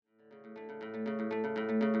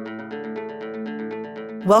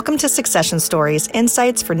Welcome to Succession Stories,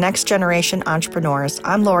 Insights for Next Generation Entrepreneurs.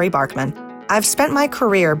 I'm Lori Barkman. I've spent my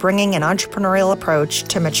career bringing an entrepreneurial approach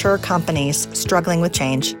to mature companies struggling with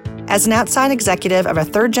change. As an outside executive of a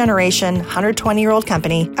third-generation, 120-year-old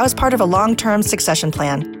company, I was part of a long-term succession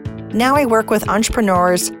plan. Now I work with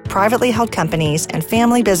entrepreneurs, privately held companies, and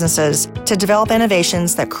family businesses to develop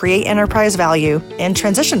innovations that create enterprise value and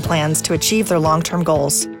transition plans to achieve their long-term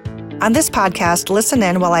goals. On this podcast, listen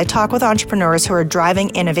in while I talk with entrepreneurs who are driving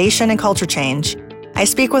innovation and culture change. I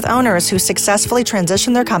speak with owners who successfully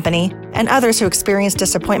transition their company and others who experience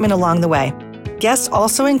disappointment along the way. Guests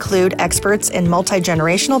also include experts in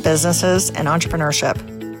multi-generational businesses and entrepreneurship.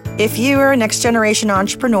 If you are a next-generation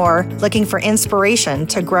entrepreneur looking for inspiration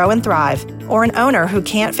to grow and thrive, or an owner who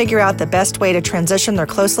can't figure out the best way to transition their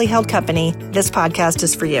closely held company, this podcast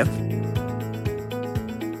is for you.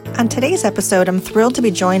 On today's episode, I'm thrilled to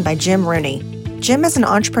be joined by Jim Rooney. Jim is an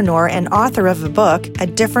entrepreneur and author of the book, A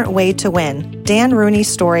Different Way to Win, Dan Rooney's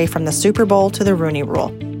story from the Super Bowl to the Rooney Rule.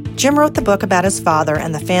 Jim wrote the book about his father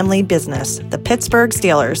and the family business, the Pittsburgh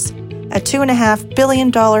Steelers, a $2.5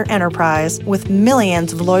 billion enterprise with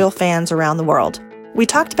millions of loyal fans around the world. We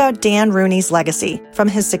talked about Dan Rooney's legacy, from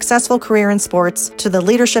his successful career in sports to the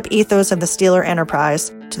leadership ethos of the Steeler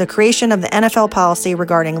enterprise, to the creation of the NFL policy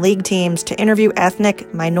regarding league teams to interview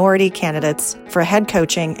ethnic minority candidates for head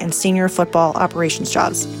coaching and senior football operations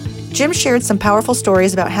jobs. Jim shared some powerful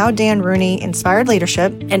stories about how Dan Rooney inspired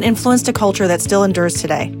leadership and influenced a culture that still endures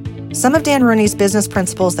today. Some of Dan Rooney's business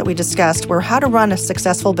principles that we discussed were how to run a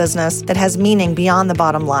successful business that has meaning beyond the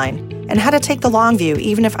bottom line, and how to take the long view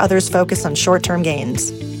even if others focus on short-term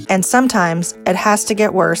gains. And sometimes it has to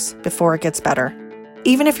get worse before it gets better.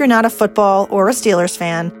 Even if you're not a football or a Steelers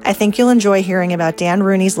fan, I think you'll enjoy hearing about Dan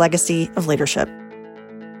Rooney's legacy of leadership.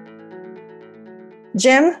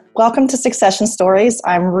 Jim, welcome to Succession Stories.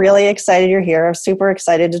 I'm really excited you're here. I'm super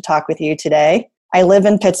excited to talk with you today. I live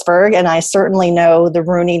in Pittsburgh, and I certainly know the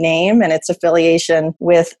Rooney name and its affiliation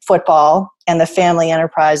with football and the family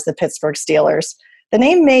enterprise, the Pittsburgh Steelers. The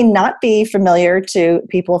name may not be familiar to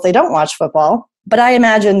people if they don't watch football, but I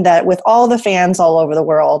imagine that with all the fans all over the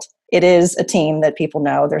world, it is a team that people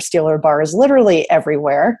know. There's Steeler bars literally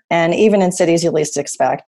everywhere, and even in cities you least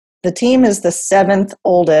expect. The team is the seventh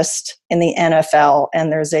oldest in the NFL,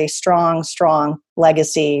 and there's a strong, strong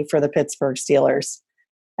legacy for the Pittsburgh Steelers.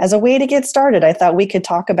 As a way to get started, I thought we could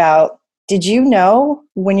talk about, did you know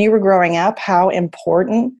when you were growing up how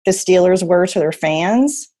important the Steelers were to their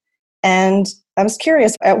fans? And I was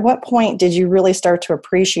curious, at what point did you really start to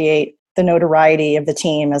appreciate the notoriety of the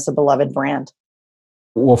team as a beloved brand?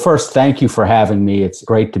 Well, first, thank you for having me. It's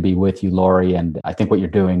great to be with you, Lori. And I think what you're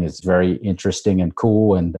doing is very interesting and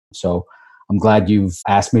cool. And so I'm glad you've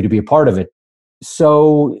asked me to be a part of it.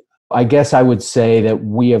 So I guess I would say that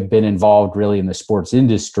we have been involved really in the sports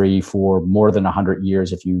industry for more than 100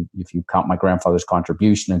 years, if you count my grandfather's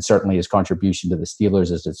contribution, and certainly his contribution to the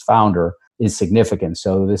Steelers as its founder is significant.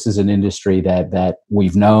 So this is an industry that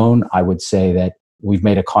we've known. I would say that we've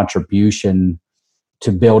made a contribution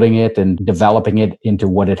to building it and developing it into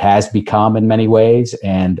what it has become in many ways,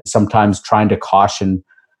 and sometimes trying to caution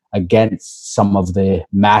against some of the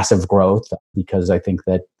massive growth, because I think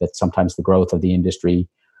that sometimes the growth of the industry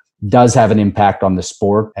does have an impact on the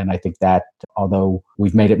sport. And I think that although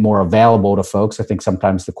we've made it more available to folks, I think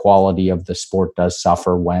sometimes the quality of the sport does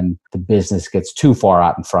suffer when the business gets too far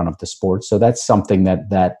out in front of the sport. So that's something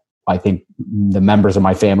that I think the members of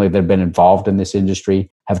my family that have been involved in this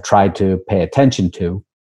industry have tried to pay attention to.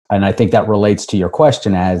 And I think that relates to your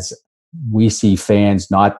question, as we see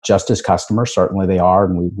fans not just as customers, certainly they are,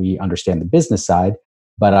 and we understand the business side,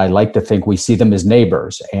 but I like to think we see them as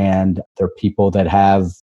neighbors, and they're people that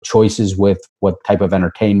have choices with what type of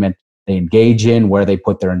entertainment they engage in, where they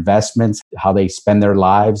put their investments, how they spend their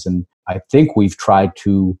lives. And I think we've tried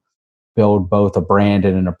to build both a brand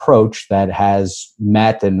and an approach that has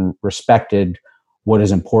met and respected what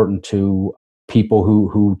is important to people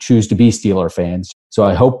who choose to be Steeler fans. So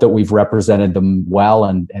I hope that we've represented them well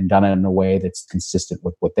and done it in a way that's consistent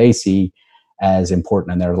with what they see as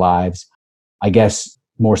important in their lives. I guess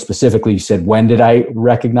more specifically, you said, when did I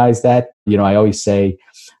recognize that? I always say,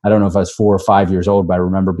 I don't know if I was 4 or 5 years old, but I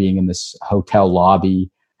remember being in this hotel lobby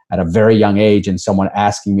at a very young age and someone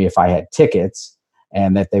asking me if I had tickets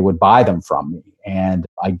and that they would buy them from me. And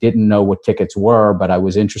I didn't know what tickets were, but I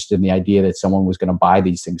was interested in the idea that someone was going to buy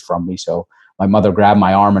these things from me. So my mother grabbed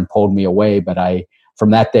my arm and pulled me away. But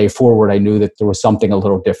from that day forward, I knew that there was something a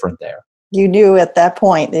little different there. You knew at that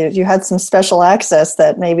point that you had some special access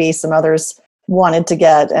that maybe some others wanted to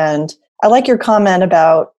get. And I like your comment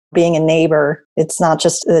about being a neighbor. It's not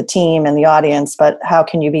just the team and the audience, but how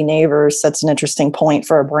can you be neighbors? That's an interesting point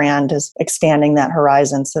for a brand, is expanding that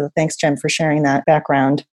horizon. So thanks, Jim, for sharing that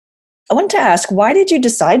background. I wanted to ask, why did you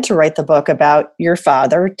decide to write the book about your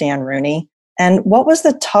father, Dan Rooney? And what was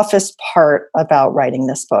the toughest part about writing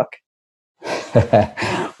this book?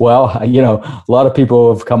 Well, a lot of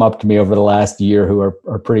people have come up to me over the last year who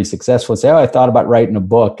are pretty successful and say, "Oh, I thought about writing a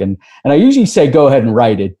book." And I usually say, go ahead and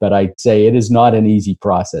write it, but I say it is not an easy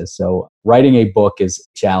process. So writing a book is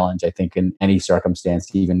a challenge, I think, in any circumstance.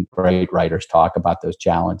 Even great writers talk about those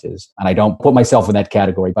challenges. And I don't put myself in that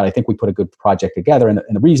category, but I think we put a good project together. And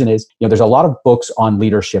the reason is, there's a lot of books on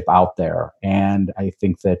leadership out there. And I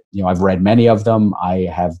think that, I've read many of them. I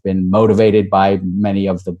have been motivated by many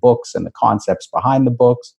of the books and the concepts behind the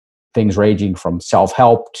books, things ranging from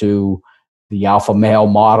self-help to the alpha male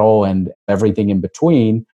model and everything in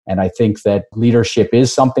between. And I think that leadership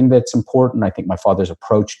is something that's important. I think my father's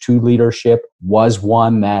approach to leadership was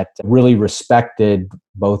one that really respected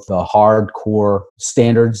both the hardcore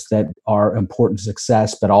standards that are important to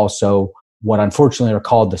success, but also what unfortunately are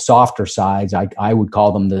called the softer sides. I would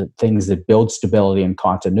call them the things that build stability and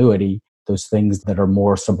continuity, those things that are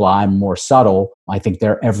more sublime, more subtle. I think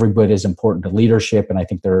they're every bit as important to leadership. And I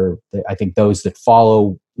think those that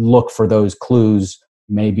follow look for those clues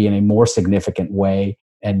maybe in a more significant way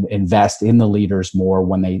and invest in the leaders more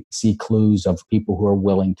when they see clues of people who are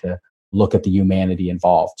willing to look at the humanity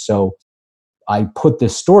involved. So I put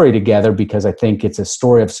this story together because I think it's a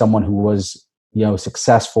story of someone who was,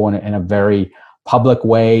 successful in a very public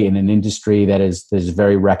way in an industry that is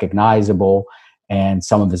very recognizable, and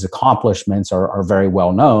some of his accomplishments are very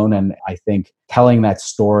well known. And I think telling that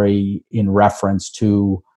story in reference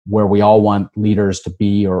to where we all want leaders to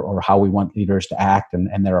be or how we want leaders to act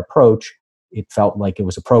and their approach, it felt like it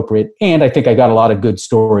was appropriate. And I think I got a lot of good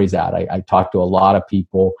stories out. I talked to a lot of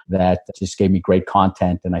people that just gave me great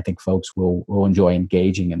content, and I think folks will enjoy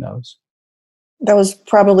engaging in those. That was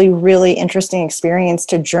probably really interesting experience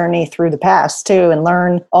to journey through the past too, and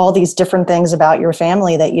learn all these different things about your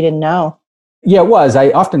family that you didn't know. Yeah, it was. I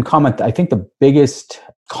often comment, I think the biggest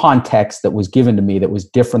context that was given to me that was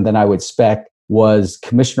different than I would expect was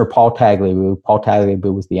Commissioner Paul Tagliabue. Paul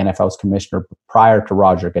Tagliabue was the NFL's commissioner prior to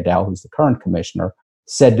Roger Goodell, who's the current commissioner,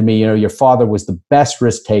 said to me, your father was the best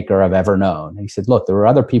risk taker I've ever known. And he said, look, there are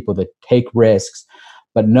other people that take risks,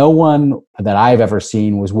 but no one that I've ever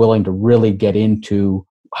seen was willing to really get into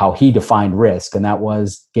how he defined risk. And that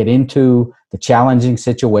was get into the challenging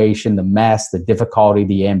situation, the mess, the difficulty,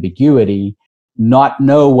 the ambiguity, not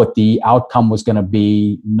know what the outcome was going to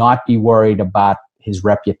be, not be worried about his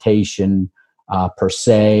reputation per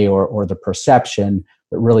se or the perception,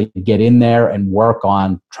 but really get in there and work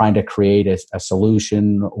on trying to create a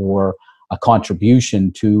solution or a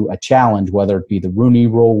contribution to a challenge, whether it be the Rooney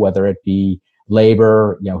Rule, whether it be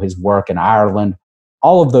labor, his work in Ireland,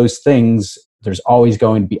 all of those things. There's always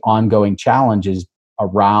going to be ongoing challenges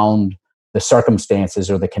around the circumstances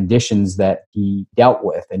or the conditions that he dealt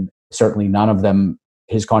with. And certainly none of them,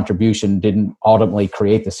 his contribution didn't ultimately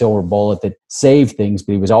create the silver bullet that saved things,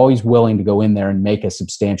 but he was always willing to go in there and make a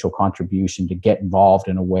substantial contribution to get involved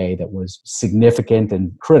in a way that was significant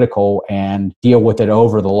and critical and deal with it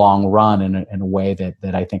over the long run in a way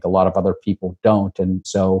that I think a lot of other people don't. And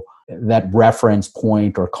so that reference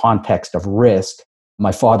point or context of risk,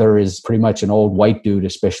 my father is pretty much an old white dude,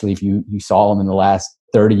 especially if you saw him in the last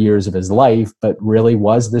 30 years of his life, but really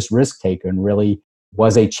was this risk taker and really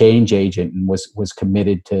was a change agent and was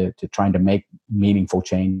committed to trying to make meaningful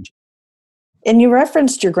change. And you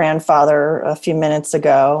referenced your grandfather a few minutes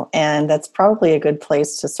ago, and that's probably a good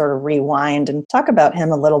place to sort of rewind and talk about him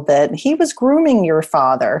a little bit. He was grooming your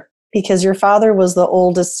father because your father was the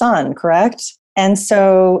oldest son, correct? And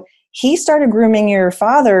so he started grooming your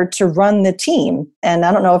father to run the team. And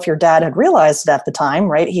I don't know if your dad had realized it at the time,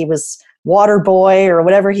 right? He was water boy or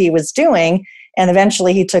whatever he was doing. And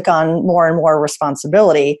eventually he took on more and more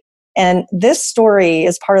responsibility. And this story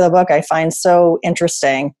is part of the book I find so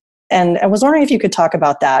interesting. And I was wondering if you could talk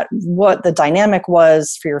about that, what the dynamic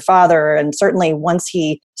was for your father. And certainly once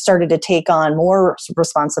he started to take on more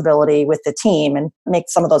responsibility with the team and make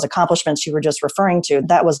some of those accomplishments you were just referring to,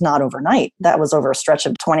 that was not overnight. That was over a stretch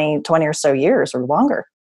of 20 or so years or longer.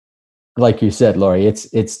 Like you said, Lori,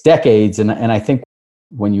 it's decades. And I think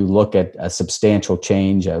when you look at a substantial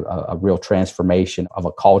change, a real transformation of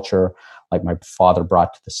a culture like my father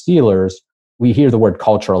brought to the Steelers, we hear the word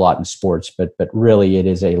culture a lot in sports, but really it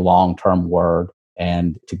is a long-term word.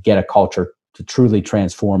 And to get a culture to truly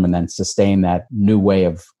transform and then sustain that new way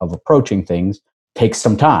of approaching things takes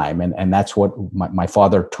some time. And that's what my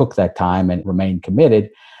father took that time and remained committed.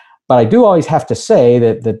 But I do always have to say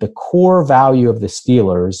that the core value of the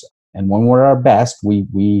Steelers, and when we're at our best,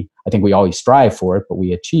 we I think we always strive for it, but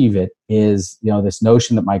we achieve it, is, this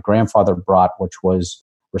notion that my grandfather brought, which was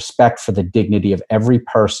respect for the dignity of every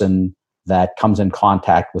person that comes in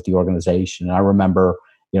contact with the organization. And I remember,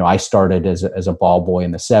 I started as a ball boy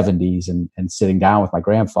in the 70s and sitting down with my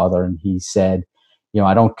grandfather, and he said,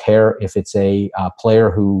 I don't care if it's a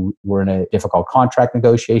player who we're in a difficult contract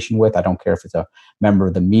negotiation with. I don't care if it's a member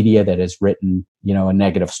of the media that has written, a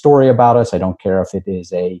negative story about us. I don't care if it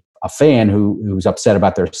is a fan who's upset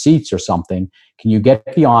about their seats or something. Can you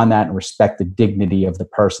get beyond that and respect the dignity of the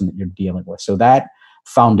person that you're dealing with? So that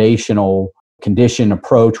foundational condition,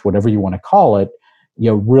 approach, whatever you want to call it,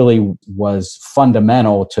 really was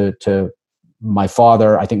fundamental to my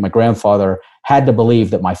father. I think my grandfather had to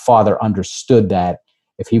believe that my father understood that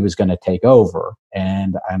if he was going to take over.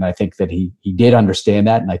 And I think that he did understand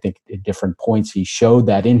that. And I think at different points he showed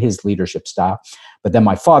that in his leadership style. But then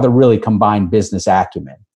my father really combined business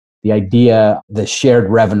acumen. The idea, the shared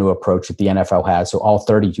revenue approach that the NFL has. So all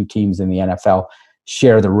 32 teams in the NFL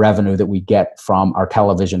share the revenue that we get from our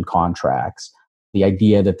television contracts. The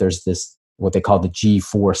idea that there's this, what they call the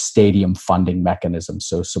G4 stadium funding mechanism.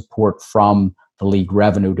 So support from the league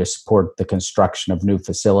revenue to support the construction of new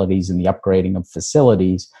facilities and the upgrading of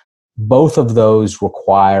facilities. Both of those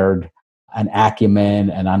required an acumen,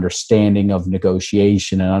 an understanding of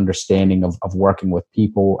negotiation, an understanding of working with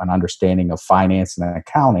people, an understanding of finance and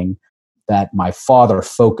accounting that my father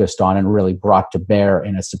focused on and really brought to bear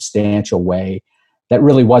in a substantial way. That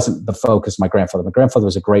really wasn't the focus of my grandfather. My grandfather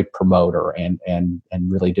was a great promoter and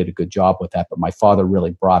really did a good job with that. But my father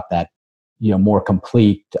really brought that, more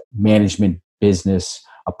complete management business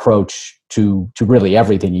approach to really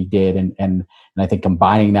everything he did. And I think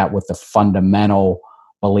combining that with the fundamental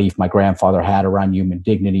belief my grandfather had around human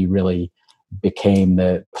dignity really became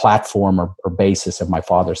the platform or basis of my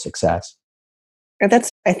father's success.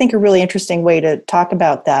 That's, I think, a really interesting way to talk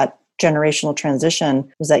about that generational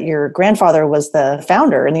transition, was that your grandfather was the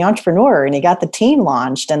founder and the entrepreneur, and he got the team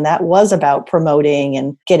launched, and that was about promoting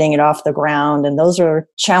and getting it off the ground. And those are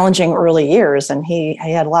challenging early years, and he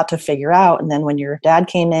had a lot to figure out. And then when your dad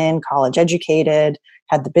came in, college educated,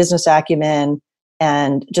 had the business acumen,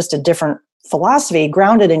 and just a different philosophy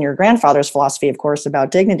grounded in your grandfather's philosophy, of course, about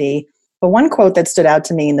dignity. But one quote that stood out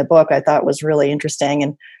to me in the book I thought was really interesting,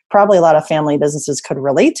 and probably a lot of family businesses could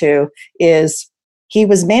relate to, is he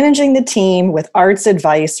was managing the team with Art's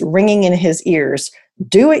advice ringing in his ears.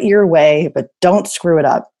 Do it your way, but don't screw it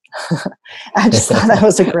up. I just thought that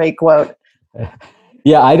was a great quote.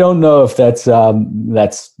 Yeah, I don't know if that's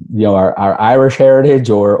our Irish heritage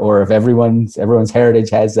or if everyone's heritage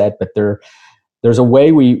has that, but there's a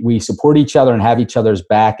way we support each other and have each other's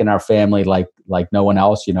back in our family like no one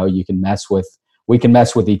else. We can mess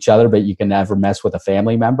with each other, but you can never mess with a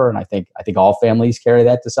family member. And I think all families carry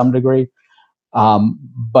that to some degree.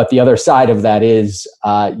 But the other side of that is,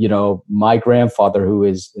 my grandfather, who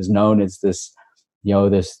is known as this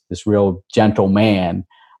real gentle man.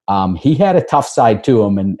 He had a tough side to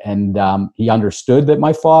him, and he understood that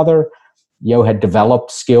my father, had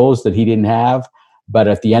developed skills that he didn't have. But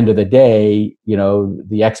at the end of the day,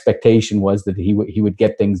 the expectation was that he would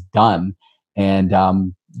get things done. And,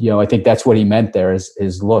 I think that's what he meant there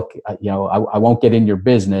is look, I won't get in your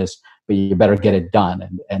business, but you better get it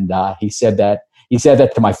done. And he said that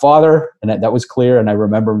to my father, and that was clear. And I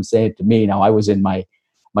remember him saying it to me. Now I was in my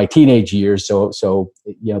teenage years, so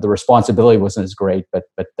the responsibility wasn't as great, but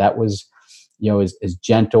that was, as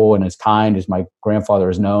gentle and as kind as my grandfather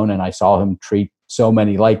is known. And I saw him treat so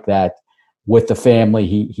many like that with the family.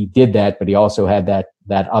 He did that, but he also had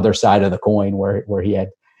that other side of the coin where he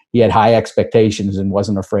had high expectations and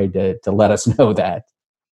wasn't afraid to let us know that.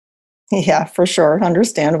 Yeah, for sure.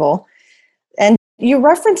 Understandable. And you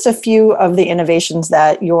referenced a few of the innovations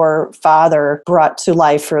that your father brought to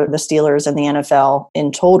life for the Steelers and the NFL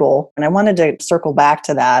in total. And I wanted to circle back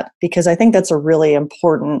to that because I think that's a really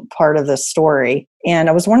important part of the story. And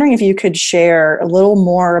I was wondering if you could share a little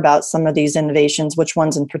more about some of these innovations, which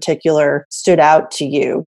ones in particular stood out to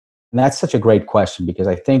you. And that's such a great question because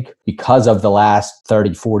I think because of the last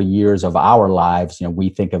 30, 40 years of our lives, we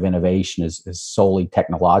think of innovation as solely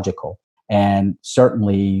technological. And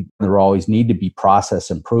certainly there always need to be process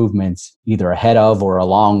improvements either ahead of or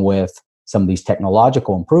along with some of these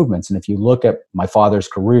technological improvements. And if you look at my father's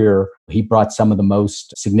career, he brought some of the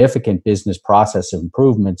most significant business process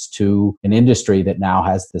improvements to an industry that now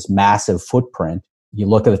has this massive footprint. You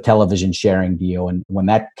look at the television sharing deal, and when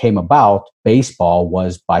that came about, baseball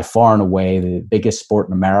was by far and away the biggest sport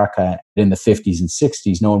in America in the 50s and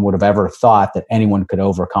 60s. No one would have ever thought that anyone could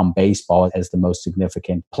overcome baseball as the most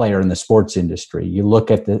significant player in the sports industry. You look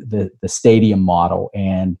at the stadium model,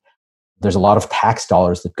 and there's a lot of tax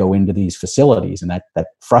dollars that go into these facilities, and that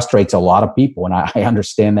frustrates a lot of people. And I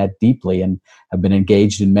understand that deeply and have been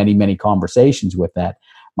engaged in many, many conversations with that.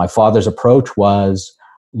 My father's approach was,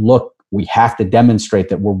 look, we have to demonstrate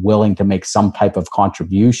that we're willing to make some type of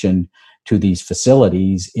contribution to these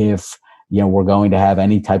facilities if we're going to have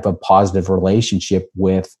any type of positive relationship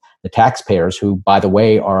with the taxpayers, who, by the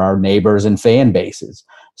way, are our neighbors and fan bases.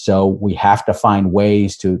 So we have to find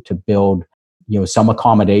ways to build some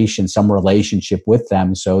accommodation, some relationship with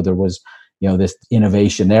them. So there was this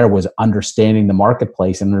innovation there was understanding the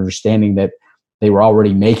marketplace and understanding that they were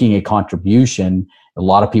already making a contribution. A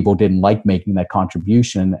lot of people didn't like making that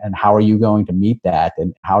contribution. And how are you going to meet that?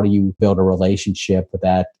 And how do you build a relationship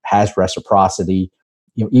that has reciprocity?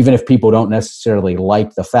 Even if people don't necessarily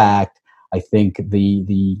like the fact, I think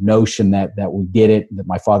the notion that we did it, that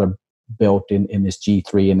my father built in this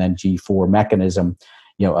G3 and then G4 mechanism,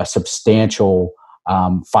 a substantial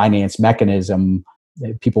finance mechanism.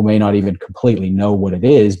 People may not even completely know what it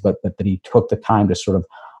is, but that he took the time to sort of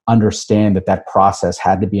understand that process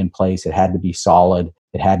had to be in place. It had to be solid.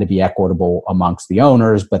 It had to be equitable amongst the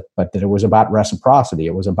owners, but that it was about reciprocity.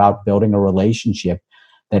 It was about building a relationship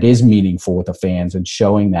that is meaningful with the fans and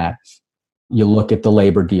showing that. You look at the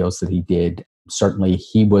labor deals that he did. Certainly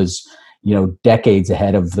he was, decades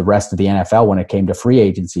ahead of the rest of the NFL when it came to free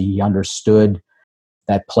agency. He understood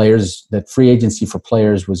that free agency for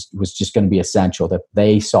players was just going to be essential, that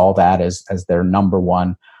they saw that as their number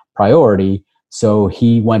one priority. So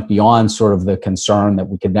he went beyond sort of the concern that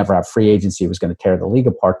we could never have free agency, it was going to tear the league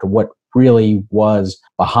apart, to what really was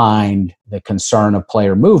behind the concern of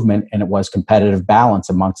player movement, and it was competitive balance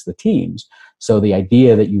amongst the teams. So the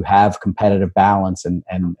idea that you have competitive balance and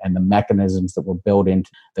the mechanisms that were built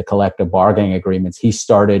into the collective bargaining agreements, he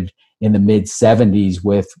started in the mid 70s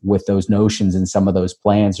with those notions and some of those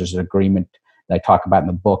plans. There's an agreement that I talk about in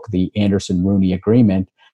the book, the Anderson-Rooney agreement,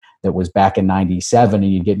 that was back in 97,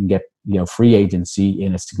 and you didn't get free agency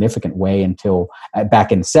in a significant way until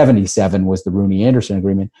back in 77 was the Rooney-Anderson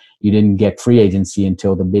agreement. You didn't get free agency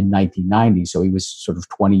until the mid 1990s. So he was sort of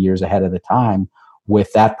 20 years ahead of the time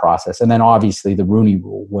with that process. And then obviously the Rooney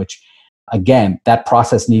Rule, which again, that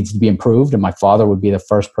process needs to be improved. And my father would be the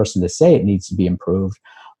first person to say it needs to be improved.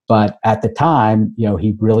 But at the time,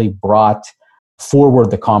 he really brought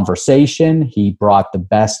forward the conversation. He brought the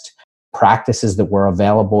best practices that were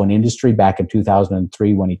available in industry back in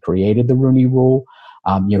 2003 when he created the Rooney Rule.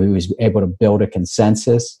 He was able to build a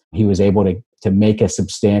consensus. He was able to make a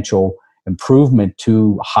substantial improvement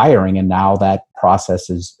to hiring, and now that process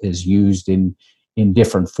is used in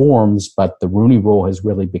different forms. But the Rooney Rule has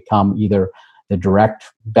really become either the direct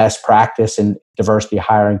best practice in diversity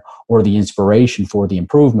hiring or the inspiration for the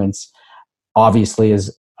improvements. Obviously,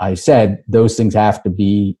 as I said, those things have to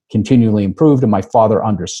be continually improved, and my father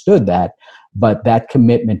understood that. But that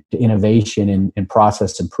commitment to innovation and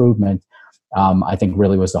process improvement, I think,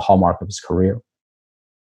 really was the hallmark of his career.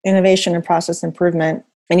 Innovation and process improvement.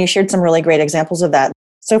 And you shared some really great examples of that.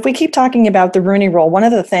 So if we keep talking about the Rooney Rule, one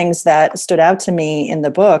of the things that stood out to me in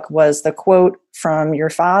the book was the quote from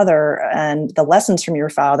your father and the lessons from your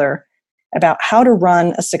father about how to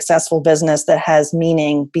run a successful business that has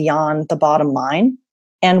meaning beyond the bottom line.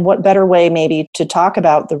 And what better way maybe to talk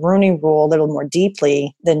about the Rooney Rule a little more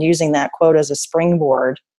deeply than using that quote as a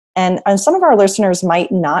springboard. And some of our listeners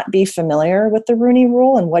might not be familiar with the Rooney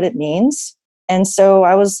Rule and what it means. And so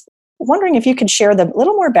I was wondering if you could share a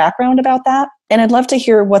little more background about that. And I'd love to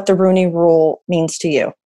hear what the Rooney Rule means to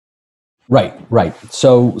you. Right.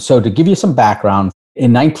 So to give you some background,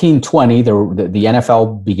 in 1920, the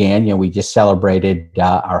NFL began. We just celebrated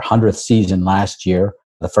our 100th season last year.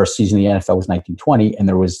 The first season of the NFL was 1920, and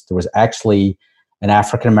there was actually an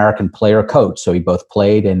African-American player coach. So he both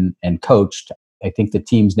played and coached. I think the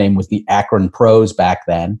team's name was the Akron Pros back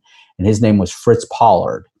then, and his name was Fritz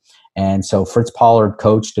Pollard. And so Fritz Pollard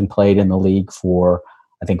coached and played in the league for,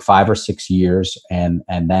 I think, 5 or 6 years. And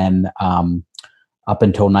then up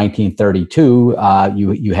until 1932,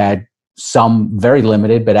 you had some very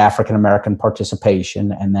limited but African-American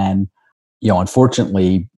participation. And then,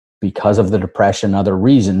 unfortunately, because of the Depression and other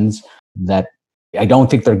reasons that I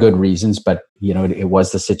don't think they're good reasons, but, it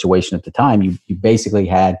was the situation at the time, you basically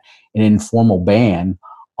had an informal ban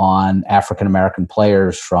on African-American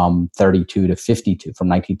players from 32 to 52, from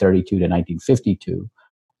 1932 to 1952.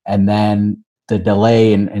 And then the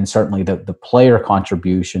delay and certainly the player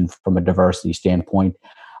contribution from a diversity standpoint,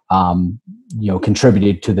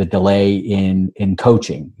 contributed to the delay in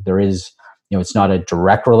coaching. There is, it's not a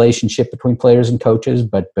direct relationship between players and coaches,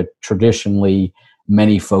 but traditionally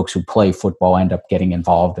many folks who play football end up getting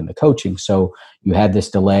involved in the coaching. So you had this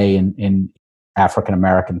delay in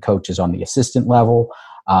African-American coaches on the assistant level.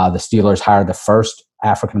 The Steelers hired the first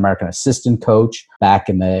African-American assistant coach back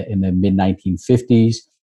in the mid 1950s.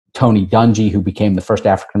 Tony Dungy, who became the first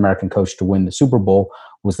African-American coach to win the Super Bowl,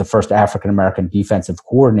 was the first African-American defensive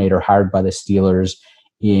coordinator hired by the Steelers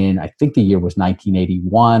in, I think the year was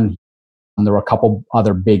 1981. And there were a couple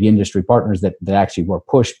other big industry partners that actually were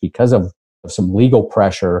pushed because of some legal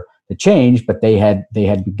pressure to change, but they had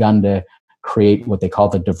begun to create what they call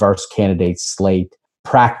the diverse candidate slate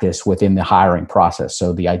practice within the hiring process.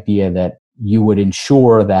 So the idea that you would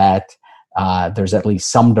ensure that there's at least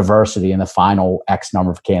some diversity in the final X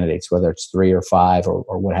number of candidates, whether it's 3 or 5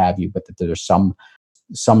 or what have you, but that there's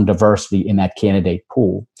some diversity in that candidate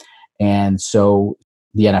pool. And so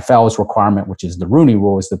the NFL's requirement, which is the Rooney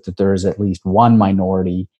Rule, is that there is at least one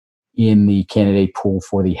minority in the candidate pool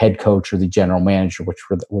for the head coach or the general manager,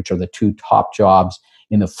 which are the two top jobs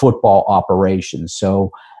in the football operations.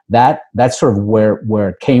 So that's sort of where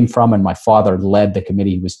it came from. And my father led the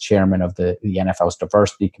committee. He was chairman of the NFL's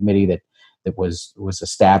diversity committee that was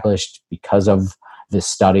established because of this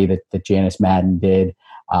study that Janice Madden did.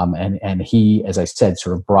 And he, as I said,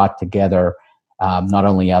 sort of brought together not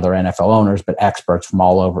only other NFL owners, but experts from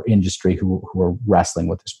all over industry who are wrestling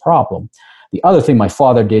with this problem. The other thing my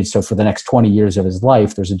father did, so for the next 20 years of his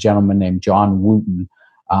life, there's a gentleman named John Wooten,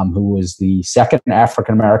 who was the second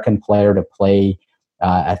African-American player to play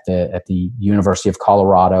at the University of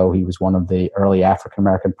Colorado. He was one of the early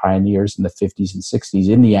African-American pioneers in the 50s and 60s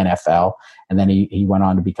in the NFL. And then he went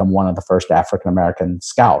on to become one of the first African-American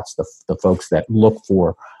scouts, the folks that look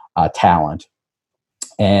for talent.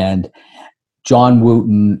 And John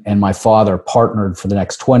Wooten and my father partnered for the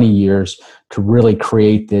next 20 years to really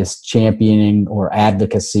create this championing or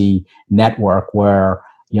advocacy network where,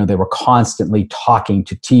 they were constantly talking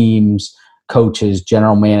to teams, coaches,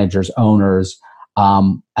 general managers, owners,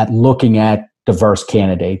 at looking at diverse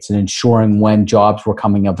candidates and ensuring when jobs were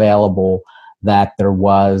coming available that there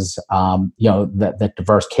was, that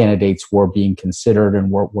diverse candidates were being considered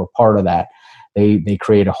and were part of that. They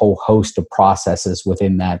create a whole host of processes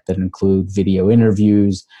within that include video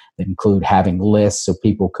interviews, that include having lists so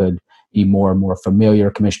people could be more and more familiar.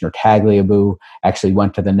 Commissioner Tagliabue actually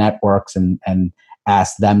went to the networks and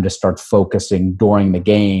asked them to start focusing during the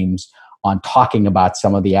games on talking about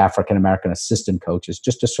some of the African-American assistant coaches,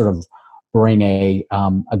 just to sort of bring a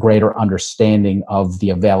greater understanding of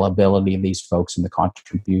the availability of these folks and the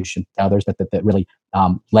contribution to others that really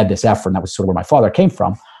led this effort. And that was sort of where my father came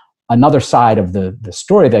from. Another side of the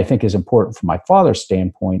story that I think is important from my father's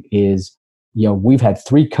standpoint is, we've had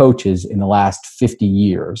 3 coaches in the last 50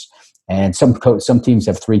 years, and some teams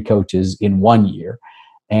have 3 coaches in 1 year.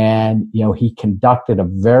 And, he conducted a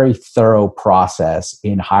very thorough process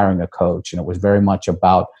in hiring a coach. And it was very much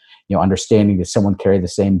about, understanding does someone carry the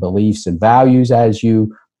same beliefs and values as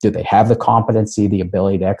you? Do they have the competency, the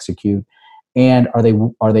ability to execute? And are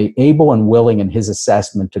they able and willing in his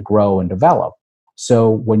assessment to grow and develop? So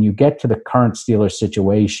when you get to the current Steelers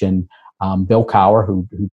situation, Bill Cowher, who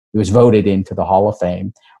was voted into the Hall of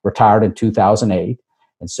Fame, retired in 2008.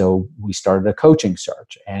 And so we started a coaching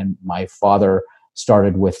search. And my father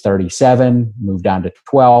started with 37, moved down to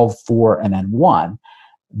 12, 4, and then 1.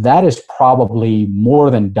 That is probably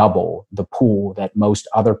more than double the pool that most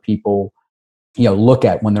other people, look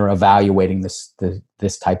at when they're evaluating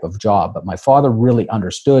this type of job. But my father really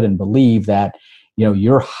understood and believed that,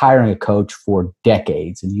 you're hiring a coach for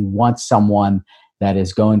decades, and you want someone that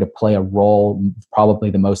is going to play a role,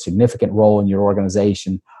 probably the most significant role in your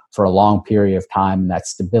organization for a long period of time. And that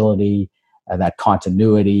stability, that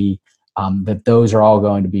continuity, that those are all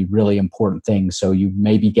going to be really important things. So you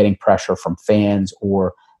may be getting pressure from fans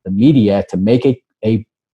or the media to make a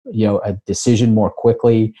decision more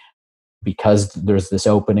quickly because there's this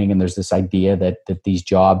opening and there's this idea that these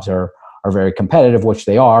jobs are very competitive, which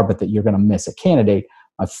they are, but that you're going to miss a candidate.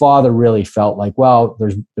 My father really felt like, well,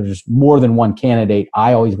 there's more than one candidate.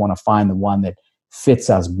 I always want to find the one that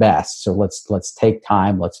fits us best. So let's take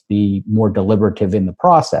time. Let's be more deliberative in the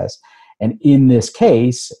process. And in this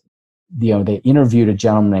case, they interviewed a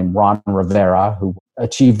gentleman named Ron Rivera who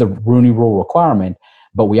achieved the Rooney Rule requirement,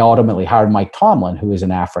 but we ultimately hired Mike Tomlin, who is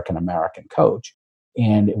an African-American coach.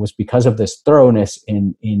 And it was because of this thoroughness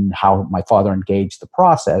in how my father engaged the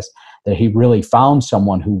process that he really found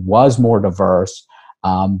someone who was more diverse,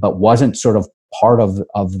 but wasn't sort of part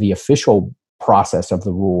of the official process of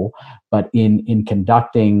the rule, but in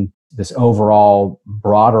conducting this overall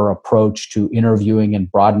broader approach to interviewing and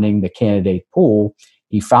broadening the candidate pool,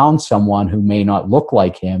 he found someone who may not look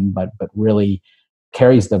like him, but really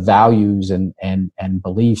carries the values and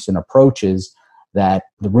beliefs and approaches that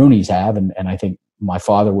the Rooneys have. And I think my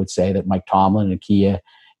father would say that Mike Tomlin and Kia,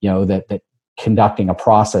 that conducting a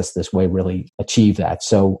process this way really achieve that.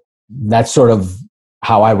 So that's sort of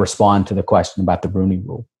how I respond to the question about the Rooney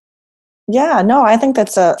Rule. Yeah, no, I think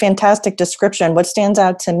that's a fantastic description. What stands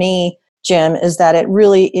out to me, Jim, is that it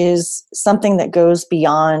really is something that goes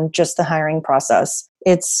beyond just the hiring process.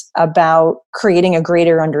 It's about creating a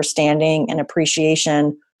greater understanding and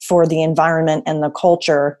appreciation for the environment and the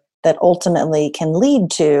culture that ultimately can lead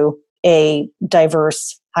to a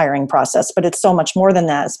diverse hiring process. But it's so much more than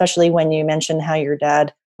that, especially when you mentioned how your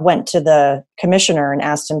dad went to the commissioner and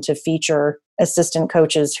asked him to feature assistant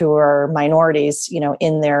coaches who are minorities,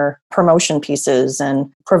 in their promotion pieces,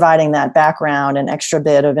 and providing that background and extra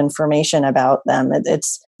bit of information about them.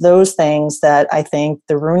 It's those things that I think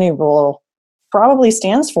the Rooney Rule probably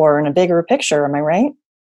stands for in a bigger picture. Am I right?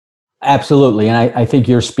 Absolutely. And I think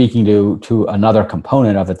you're speaking to another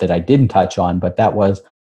component of it that I didn't touch on, but that was,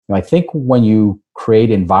 I think when you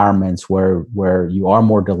create environments where you are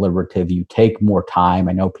more deliberative, you take more time.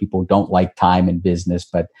 I know people don't like time in business,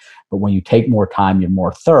 but when you take more time, you're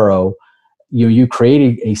more thorough. You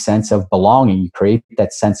create a sense of belonging. You create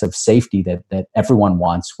that sense of safety that everyone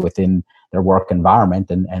wants within their work environment.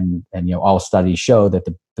 And all studies show that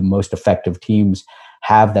the most effective teams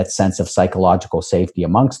have that sense of psychological safety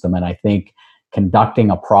amongst them. And I think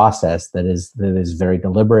conducting a process that is very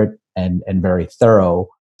deliberate and very thorough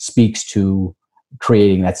speaks to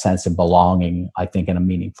creating that sense of belonging, I think, in a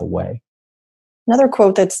meaningful way. Another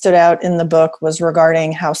quote that stood out in the book was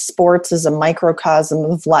regarding how sports is a microcosm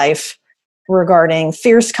of life, regarding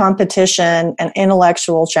fierce competition and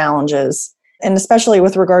intellectual challenges. And especially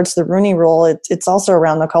with regards to the Rooney Rule, it's also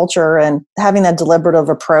around the culture and having that deliberative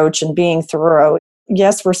approach and being thorough.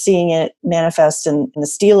 Yes, we're seeing it manifest in the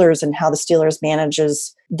Steelers and how the Steelers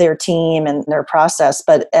manages their team and their process.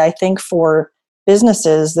 But I think for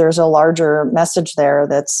businesses, there's a larger message there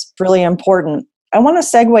that's really important. I want to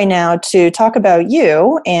segue now to talk about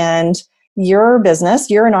you and your business.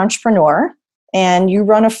 You're an entrepreneur and you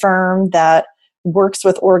run a firm that works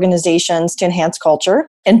with organizations to enhance culture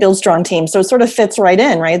and build strong teams. So it sort of fits right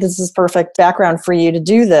in, right? This is perfect background for you to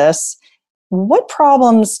do this. What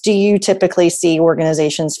problems do you typically see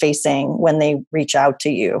organizations facing when they reach out to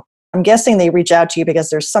you? I'm guessing they reach out to you because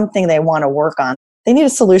there's something they want to work on. They need a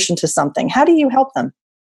solution to something. How do you help them?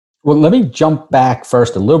 Well, let me jump back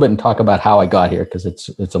first a little bit and talk about how I got here, because it's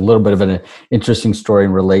a little bit of an interesting story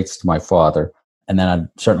and relates to my father. And then I'd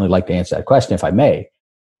certainly like to answer that question if I may.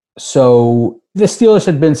 So the Steelers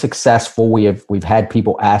had been successful. We've had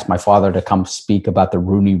people ask my father to come speak about the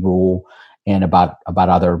Rooney Rule and about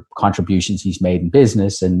other contributions he's made in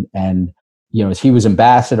business. And as he was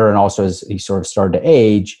ambassador and also as he sort of started to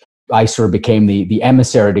age, I sort of became the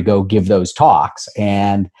emissary to go give those talks.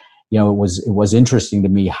 And it was interesting to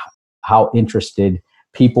me how interested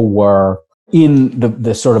people were in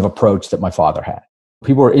the sort of approach that my father had.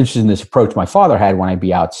 People were interested in this approach my father had when I'd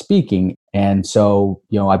be out speaking. And so,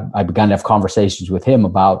 I began to have conversations with him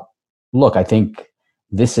about, look, I think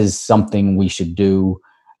this is something we should do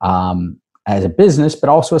as a business, but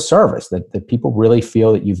also a service, that people really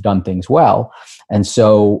feel that you've done things well. And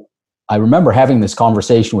so I remember having this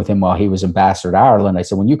conversation with him while he was ambassador to Ireland. I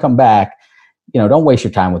said, when you come back, don't waste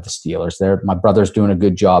your time with the Steelers. My brother's doing a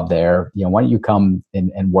good job there. Why don't you come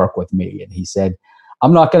and work with me? And he said,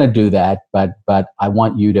 I'm not going to do that, but I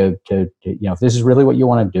want you to if this is really what you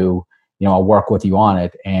want to do, I'll work with you on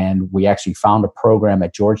it. And we actually found a program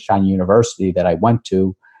at Georgetown University that I went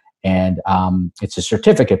to, and it's a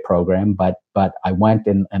certificate program, but I went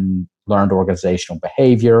and learned organizational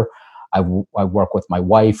behavior. I work with my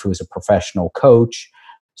wife, who is a professional coach.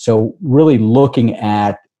 So really looking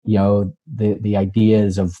at the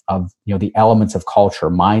ideas of the elements of culture,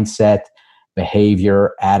 mindset,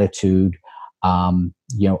 behavior, attitude,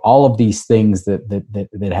 all of these things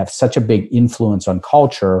that have such a big influence on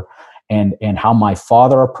culture, and how my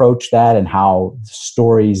father approached that, and how the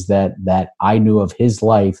stories that I knew of his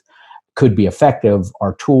life could be effective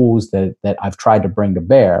are tools that I've tried to bring to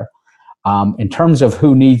bear. In terms of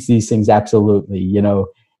who needs these things, absolutely.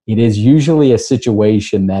 It is usually a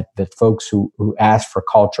situation that folks who ask for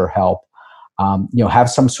culture help, have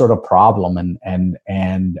some sort of problem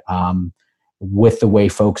and with the way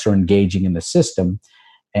folks are engaging in the system.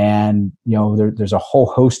 And, there's a whole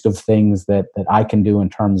host of things that I can do in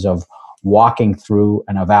terms of walking through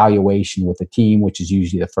an evaluation with the team, which is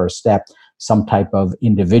usually the first step, some type of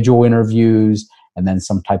individual interviews, and then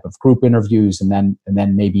some type of group interviews, and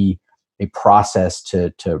then maybe a process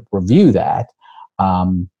to review that.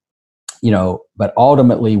 But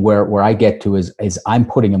ultimately, where I get to is I'm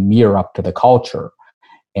putting a mirror up to the culture,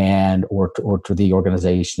 and or to the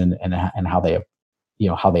organization, and how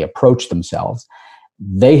they approach themselves.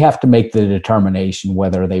 They have to make the determination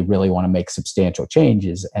whether they really want to make substantial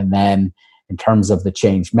changes. And then in terms of the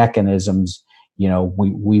change mechanisms,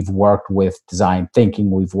 we've worked with design thinking,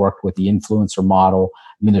 we've worked with the influencer model.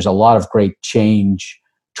 I mean, there's a lot of great change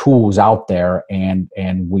tools out there, and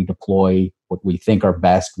we deploy what we think are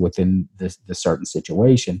best within the certain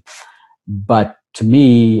situation. But to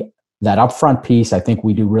me, that upfront piece, I think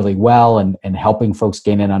we do really well, and helping folks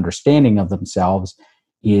gain an understanding of themselves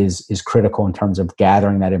is critical in terms of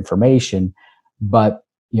gathering that information. But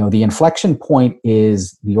the inflection point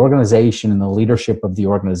is the organization and the leadership of the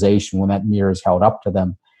organization. When that mirror is held up to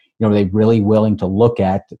them, are they really willing to look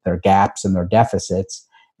at their gaps and their deficits,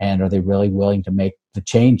 and are they really willing to make the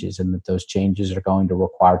changes, and that those changes are going to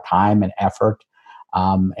require time and effort,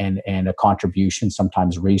 and a contribution,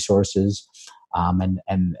 sometimes resources, and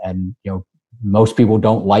most people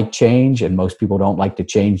don't like change, and most people don't like to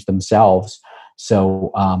change themselves.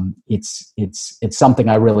 So it's something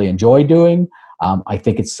I really enjoy doing. I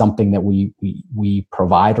think it's something that we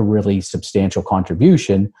provide a really substantial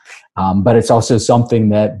contribution, but it's also something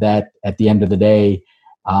that at the end of the day,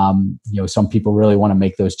 some people really want to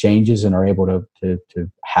make those changes and are able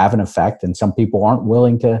to have an effect, and some people aren't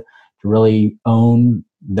willing to really own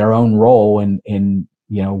their own role in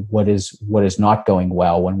what is not going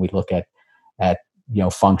well when we look at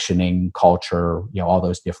functioning, culture, all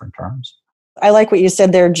those different terms. I like what you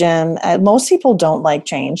said there, Jim. Most people don't like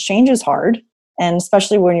change. Change is hard. And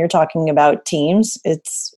especially when you're talking about teams,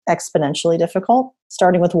 it's exponentially difficult.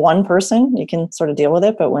 Starting with one person, you can sort of deal with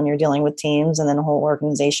it. But when you're dealing with teams and then a whole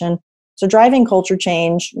organization, so driving culture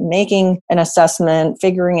change, making an assessment,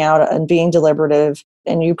 figuring out and being deliberative,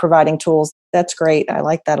 and you providing tools, that's great. I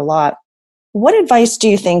like that a lot. What advice do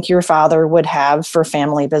you think your father would have for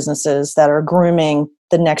family businesses that are grooming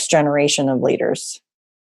the next generation of leaders?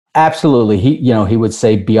 Absolutely. He would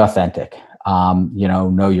say, be authentic.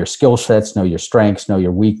 Know your skill sets, know your strengths, know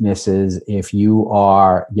your weaknesses. If you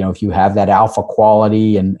are, if you have that alpha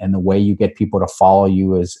quality, and the way you get people to follow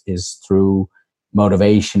you is through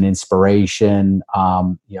motivation, inspiration,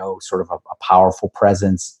 sort of a powerful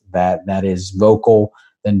presence that is vocal,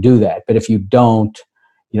 then do that. But if you don't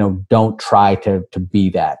try to be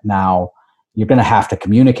that. Now, you're going to have to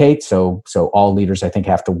communicate. So all leaders, I think,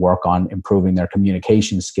 have to work on improving their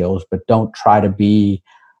communication skills, but don't try to be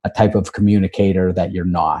a type of communicator that you're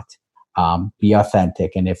not. Be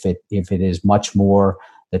authentic. And if it is much more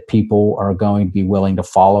that people are going to be willing to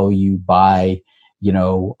follow you by,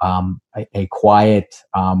 a quiet,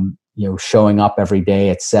 showing up every day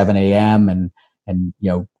at 7 a.m. and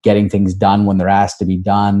getting things done when they're asked to be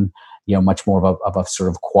done, much more of a sort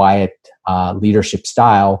of quiet leadership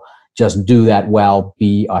style. Just do that well,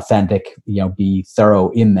 be authentic, be thorough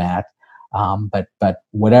in that. But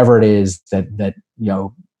whatever it is that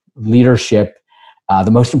leadership,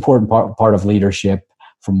 the most important part of leadership,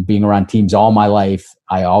 from being around teams all my life,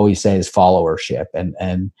 I always say, is followership.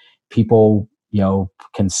 And people,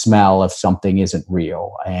 can smell if something isn't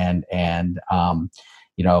real. And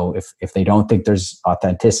if they don't think there's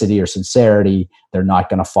authenticity or sincerity, they're not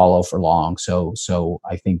going to follow for long. So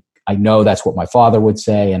I know that's what my father would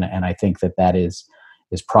say, and I think that is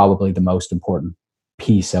probably the most important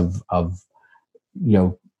piece of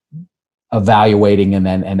evaluating and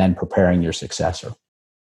then preparing your successor.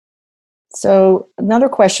 So another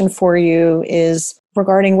question for you is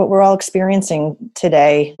regarding what we're all experiencing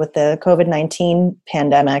today with the COVID-19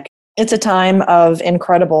 pandemic. It's a time of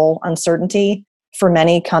incredible uncertainty for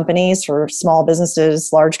many companies, for small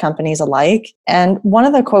businesses, large companies alike. And one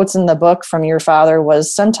of the quotes in the book from your father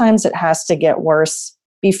was, sometimes it has to get worse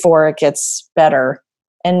before it gets better.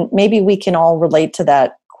 And maybe we can all relate to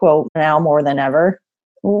that quote now more than ever.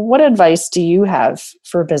 What advice do you have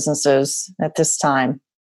for businesses at this time?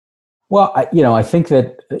 Well, I think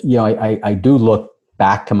that, I do look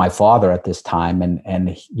back to my father at this time,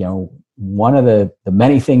 and one of the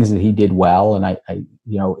many things that he did well, and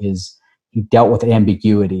is he dealt with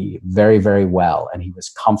ambiguity very, very well, and he was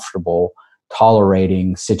comfortable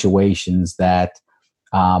tolerating situations that,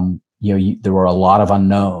 there were a lot of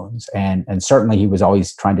unknowns, and certainly he was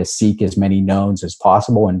always trying to seek as many knowns as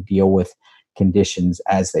possible and deal with conditions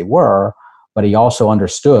as they were. But he also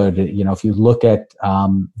understood, if you look at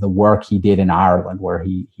the work he did in Ireland, where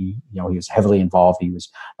he was heavily involved. He was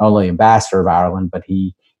not only ambassador of Ireland, but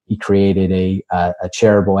he he created a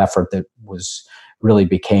charitable effort that was really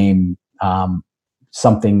became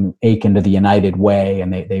something akin to the United Way,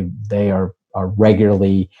 and they are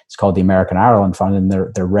regularly, it's called the American Ireland Fund, and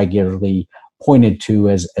they're regularly pointed to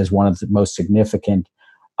as one of the most significant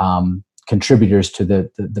contributors to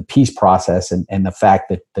the peace process, and the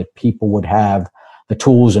fact that people would have the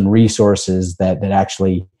tools and resources that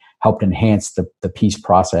actually helped enhance the peace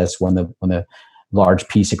process when the large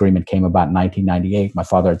peace agreement came about in 1998. My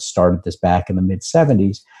father had started this back in the mid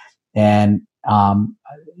 70s, and I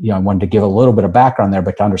wanted to give a little bit of background there,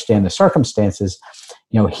 but to understand the circumstances,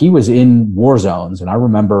 he was in war zones, and I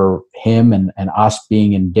remember him and us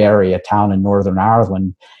being in Derry, a town in Northern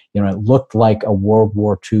Ireland. It looked like a World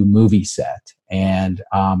War II movie set, and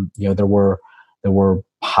there were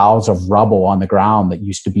piles of rubble on the ground that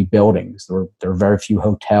used to be buildings. There were very few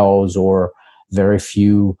hotels or very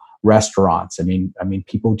few restaurants. I mean,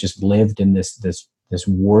 people just lived in this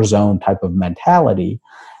war zone type of mentality.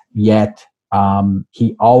 Yet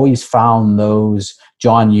he always found those.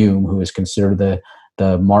 John Hume, who is considered the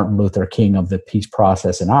Martin Luther King of the peace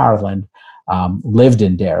process in Ireland, lived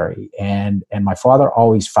in Derry, and my father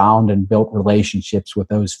always found and built relationships with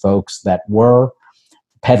those folks that were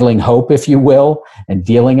peddling hope, if you will, and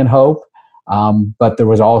dealing in hope. But there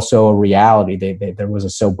was also a reality. There was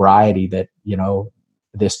a sobriety that,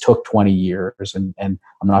 this took 20 years. And I'm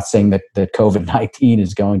not saying that COVID-19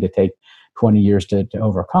 is going to take 20 years to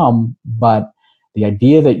overcome, but the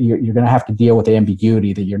idea that you're going to have to deal with the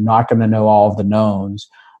ambiguity, that you're not going to know all of the knowns,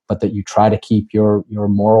 but that you try to keep your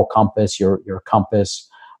moral compass, your compass,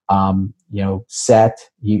 set.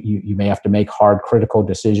 You may have to make hard, critical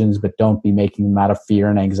decisions, but don't be making them out of fear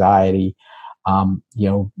and anxiety.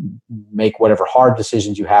 Make whatever hard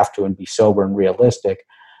decisions you have to, and be sober and realistic,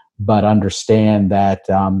 but understand that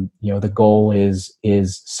the goal is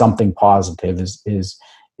something positive.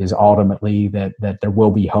 Is ultimately that there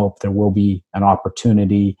will be hope, there will be an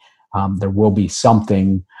opportunity, there will be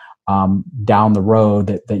something down the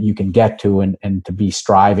road that you can get to, and to be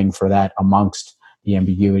striving for that amongst the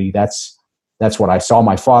ambiguity. That's what I saw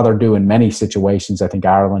my father do in many situations. I think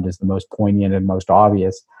Ireland is the most poignant and most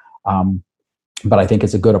obvious. But I think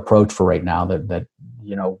it's a good approach for right now that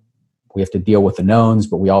we have to deal with the knowns,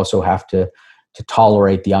 but we also have to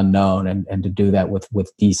tolerate the unknown, and to do that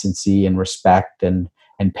with decency and respect and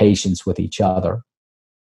patience with each other.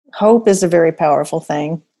 Hope is a very powerful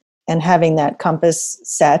thing. And having that compass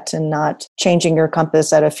set and not changing your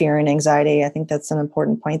compass out of fear and anxiety, I think that's an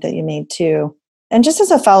important point that you made too. And just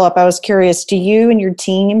as a follow-up, I was curious, do you and your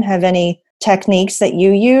team have any techniques that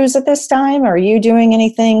you use at this time? Are you doing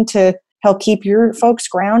anything to help keep your folks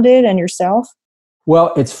grounded and yourself?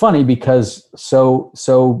 Well, it's funny because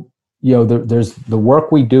there's the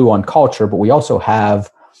work we do on culture, but we also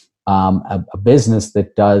have a business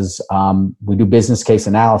that does, we do business case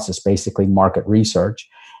analysis, basically market research.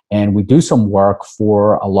 And we do some work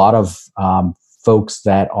for a lot of folks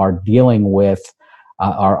that are dealing with,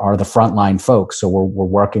 are the frontline folks. So we're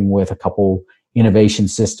working with a couple innovation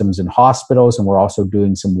systems in hospitals, and we're also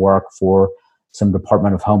doing some work for some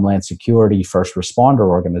Department of Homeland Security first responder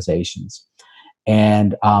organizations.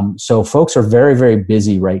 And so folks are very, very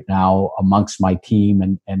busy right now amongst my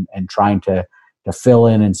team, and trying to fill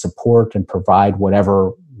in and support and provide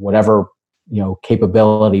whatever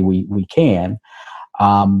capability we can.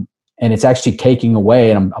 And it's actually taking away,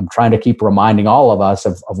 and I'm trying to keep reminding all of us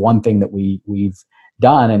of one thing that we've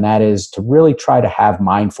done, and that is to really try to have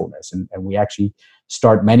mindfulness. And we actually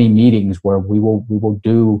start many meetings where we will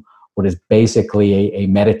do what is basically a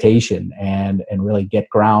meditation, and really get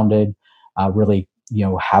grounded, really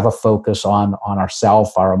have a focus on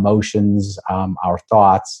ourself, our emotions, our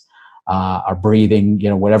thoughts, our breathing,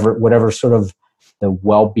 whatever sort of the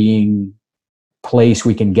well-being place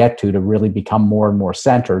we can get to really become more and more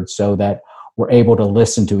centered, so that we're able to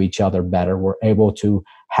listen to each other better. We're able to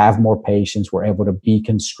have more patience. We're able to be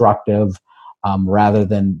constructive, rather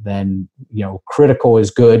than critical is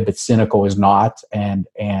good, but cynical is not, and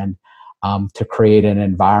to create an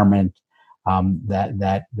environment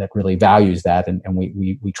that really values that. And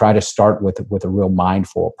we try to start with a real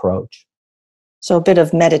mindful approach. So a bit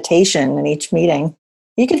of meditation in each meeting.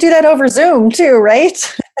 You can do that over Zoom too,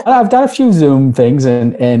 right? I've done a few Zoom things,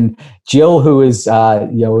 and Jill, who is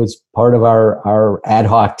is part of our ad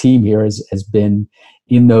hoc team here, has been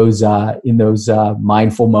in those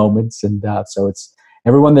mindful moments, and so it's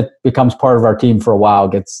everyone that becomes part of our team for a while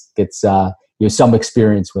gets some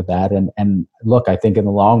experience with that. And look, I think in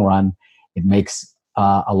the long run, it makes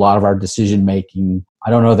a lot of our decision making. I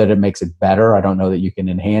don't know that it makes it better. I don't know that you can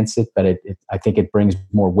enhance it, but I think it brings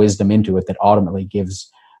more wisdom into it that ultimately gives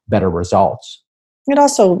better results. It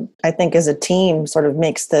also, I think, as a team sort of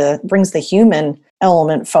brings the human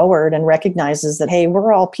element forward and recognizes that, hey,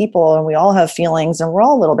 we're all people and we all have feelings and we're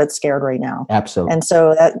all a little bit scared right now. Absolutely. And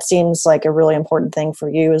so that seems like a really important thing for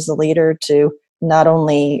you as the leader to not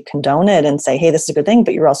only condone it and say, hey, this is a good thing,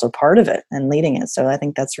 but you're also part of it and leading it. So I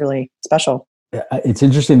think that's really special. It's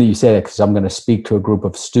interesting that you say that, because I'm going to speak to a group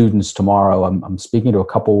of students tomorrow. I'm speaking to a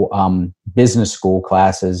couple business school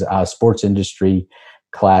classes, sports industry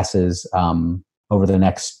classes over the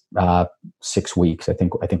next 6 weeks. I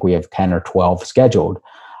think we have 10 or 12 scheduled.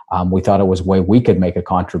 We thought it was a way we could make a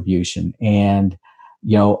contribution. And,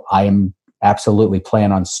 I am absolutely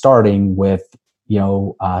plan on starting with,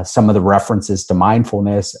 some of the references to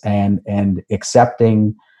mindfulness and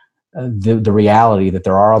accepting the reality that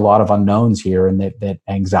there are a lot of unknowns here, and that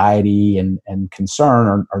anxiety and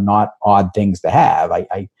concern are not odd things to have.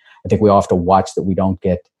 I think we all have to watch that we don't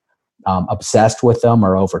get obsessed with them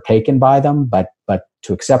or overtaken by them, but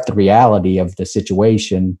to accept the reality of the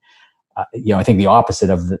situation. I think the opposite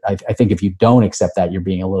of I think if you don't accept that, you're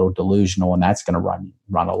being a little delusional, and that's going to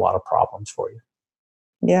run a lot of problems for you.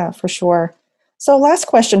 Yeah, for sure. So last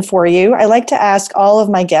question for you. I like to ask all of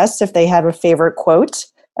my guests if they have a favorite quote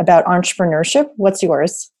about entrepreneurship. What's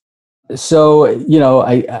yours? So,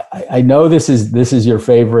 I know this is your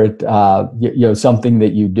favorite, something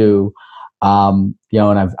that you do, and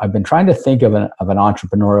I've been trying to think of an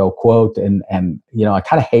entrepreneurial quote, and I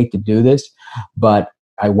kind of hate to do this, but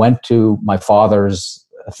I went to my father's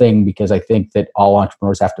thing because I think that all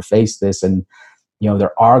entrepreneurs have to face this, and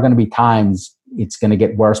there are going to be times it's going to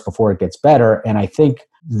get worse before it gets better, and I think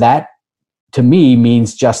that, to me,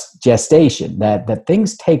 means just gestation, that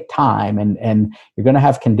things take time, and you're going to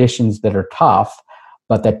have conditions that are tough,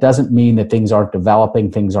 but that doesn't mean that things aren't developing,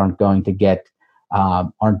 things aren't going to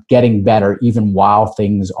aren't getting better even while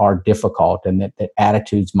things are difficult, and that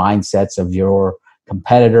attitudes, mindsets of your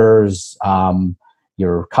competitors,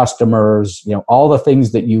 your customers, all the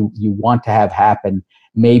things that you want to have happen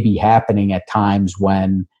may be happening at times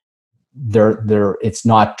when it's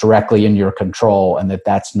not directly in your control, and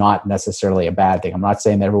that's not necessarily a bad thing. I'm not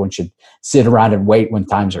saying that everyone should sit around and wait when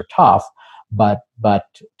times are tough, but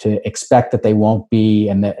to expect that they won't be,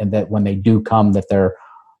 and that when they do come,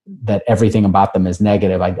 that everything about them is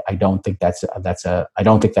negative. I don't think that's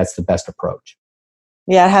the best approach.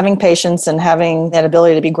 Yeah, having patience and having that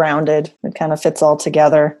ability to be grounded, it kind of fits all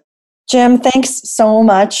together. Jim, thanks so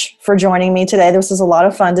much for joining me today. This was a lot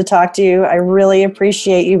of fun to talk to you. I really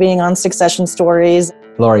appreciate you being on Succession Stories.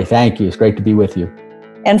 Lori, thank you. It's great to be with you.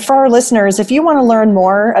 And for our listeners, if you want to learn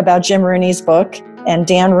more about Jim Rooney's book and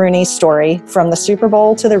Dan Rooney's story, From the Super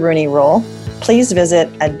Bowl to the Rooney Rule, please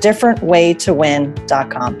visit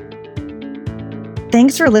adifferentwaytowin.com.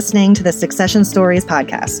 Thanks for listening to the Succession Stories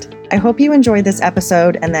podcast. I hope you enjoyed this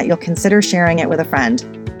episode and that you'll consider sharing it with a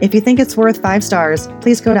friend. If you think it's worth 5 stars,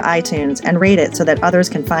 please go to iTunes and rate it so that others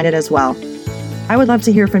can find it as well. I would love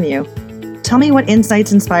to hear from you. Tell me what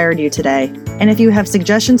insights inspired you today. And if you have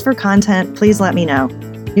suggestions for content, please let me know.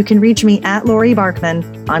 You can reach me at Lori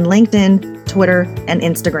Barkman on LinkedIn, Twitter, and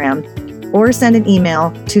Instagram, or send an email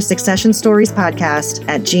to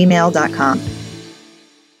successionstoriespodcast@gmail.com.